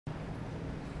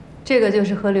这个就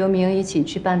是和刘明一起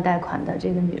去办贷款的这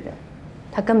个女人，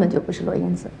她根本就不是罗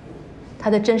英子，她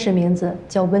的真实名字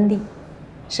叫温丽，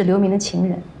是刘明的情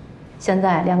人。现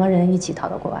在2个人一起逃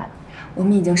到国外了。我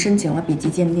们已经申请了笔迹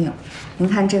鉴定，您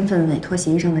看这份委托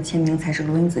协议上的签名才是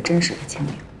罗英子真实的签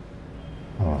名。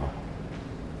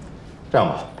这样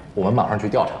吧，我们马上去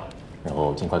调查，然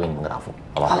后尽快给你们个答复，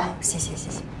好吧？好嘞，谢谢。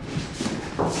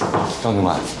张警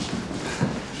官，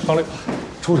方磊，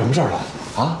出什么事儿了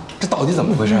啊？这到底怎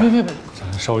么回事？别，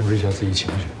咱稍微注意一下自己情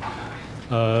绪。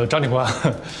张警官，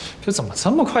这怎么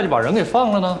这么快就把人给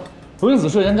放了呢？罗英子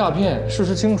涉嫌诈骗，事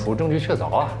实清楚，证据确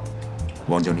凿啊。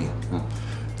王经理，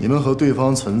你们和对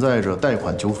方存在着贷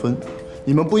款纠纷，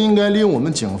你们不应该利用我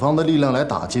们警方的力量来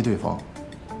打击对方。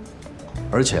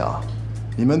而且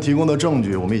你们提供的证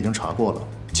据我们已经查过了，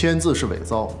签字是伪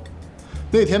造的。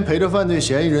那天陪着犯罪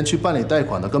嫌疑人去办理贷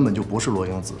款的根本就不是罗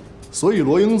英子，所以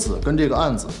罗英子跟这个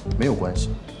案子没有关系。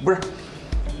不是，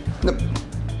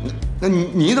那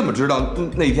你怎么知道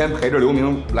那天陪着刘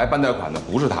明来办贷款的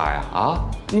不是他呀？啊，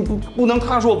你不能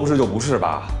他说不是就不是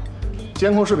吧？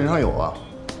监控视频上有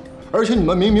而且你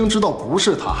们明明知道不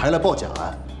是他，还来报假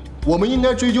案，我们应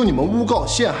该追究你们诬告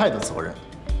陷害的责任。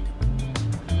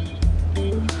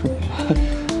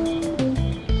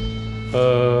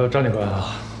张警官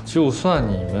就算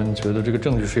你们觉得这个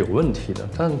证据是有问题的，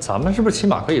但咱们是不是起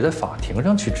码可以在法庭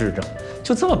上去质证？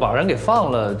就这么把人给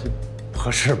放了，这不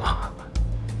合适吧？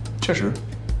确实，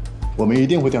我们一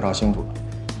定会调查清楚的。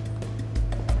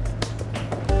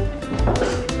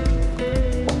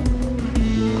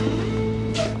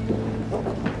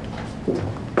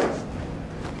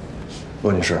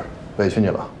罗女士，委屈你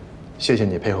了，谢谢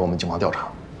你配合我们警方调查。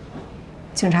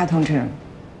警察同志，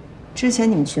之前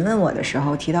你们询问我的时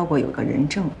候提到过有个人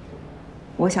证，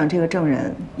我想这个证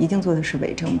人一定做的是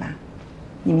伪证吧？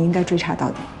你们应该追查到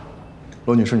底。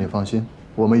罗女士，你放心，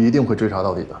我们一定会追查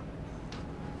到底的。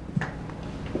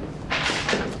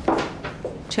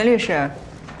陈律师，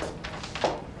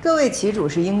各为其主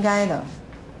是应该的，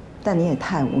但你也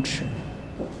太无耻了。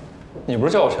你不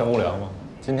是叫我陈无良吗？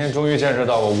今天终于见识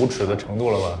到我无耻的程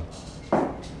度了吧？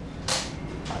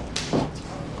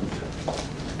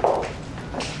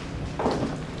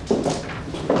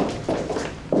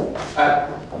哎，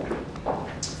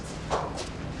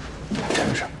陈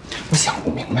律师，我想不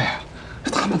明白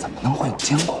他们怎么能会有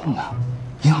监控呢？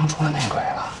银行出了内鬼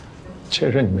了？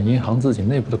这是你们银行自己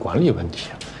内部的管理问题。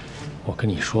我跟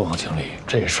你说，王经理，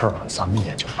这事儿咱们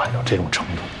也就办到这种程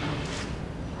度。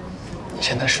你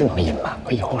现在是能隐瞒，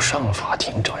可以后上了法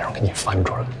庭，照样给你翻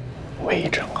出来，伪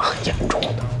证很严重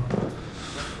的。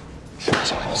行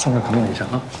了，你送这肯定一下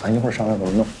啊，咱一会儿商量怎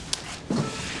么弄。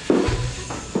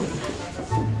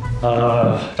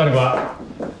张警官，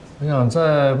我想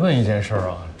再问一件事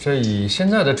啊，这以现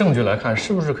在的证据来看，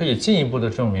是不是可以进一步的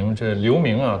证明这刘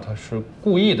明他是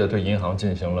故意的对银行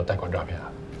进行了贷款诈骗？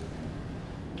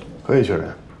可以确认，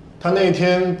他那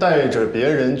天带着别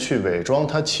人去伪装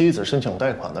他妻子申请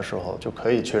贷款的时候，就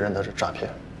可以确认他是诈骗。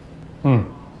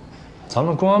咱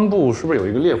们公安部是不是有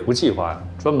一个猎狐计划呀？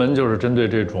专门就是针对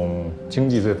这种经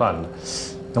济罪犯的，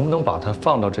能不能把它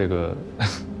放到这个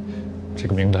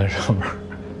名单上面？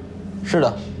是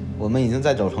的，我们已经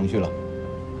在走程序了。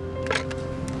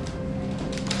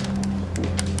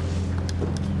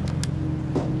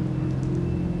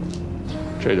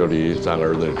这就离咱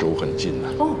儿子的州很近呢。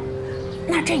哦，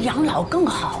那这养老更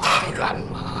好啊！当然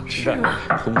了，是啊，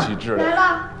空气质量。来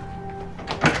了，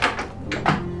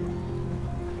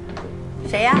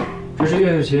谁呀？这是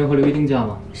岳雪琴和刘一丁家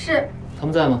吗？是。他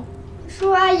们在吗？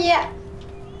舒阿姨。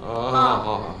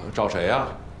好，找谁呀？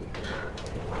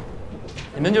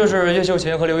你们就是岳秀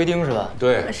琴和刘一丁是吧？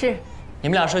对。是。你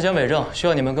们俩涉嫌伪证，需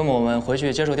要你们跟我们回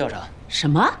去接受调查。什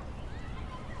么？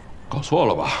搞错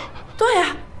了吧？对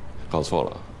呀。搞错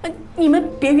了。你们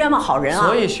别冤枉好人啊！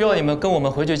所以需要你们跟我们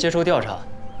回去接受调查。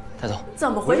带走。怎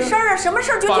么回事啊？什么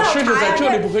事就调查呀？把事实在这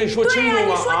里不可以说清楚吗？对呀，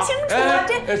你说清楚啊！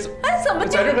这怎么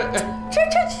在这个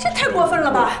这太过分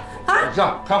了吧？啊！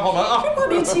让看好门啊！莫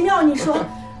名其妙，你说。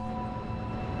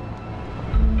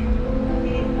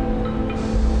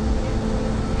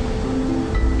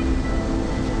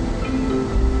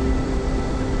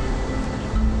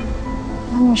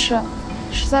王女士，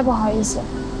实在不好意思，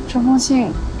这封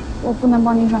信我不能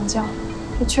帮您转交，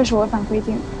这确实违反规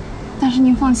定。但是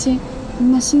您放心，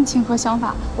您的心情和想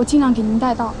法，我尽量给您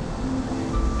带到。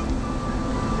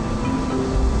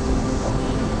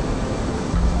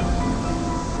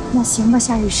那行吧，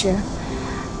夏律师，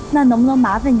那能不能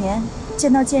麻烦您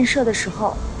见到建设的时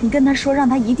候，你跟他说，让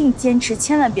他一定坚持，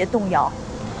千万别动摇。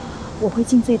我会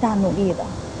尽最大努力的，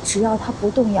只要他不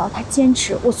动摇，他坚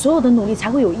持，我所有的努力才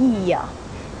会有意义啊。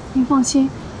您放心，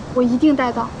我一定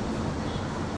带到。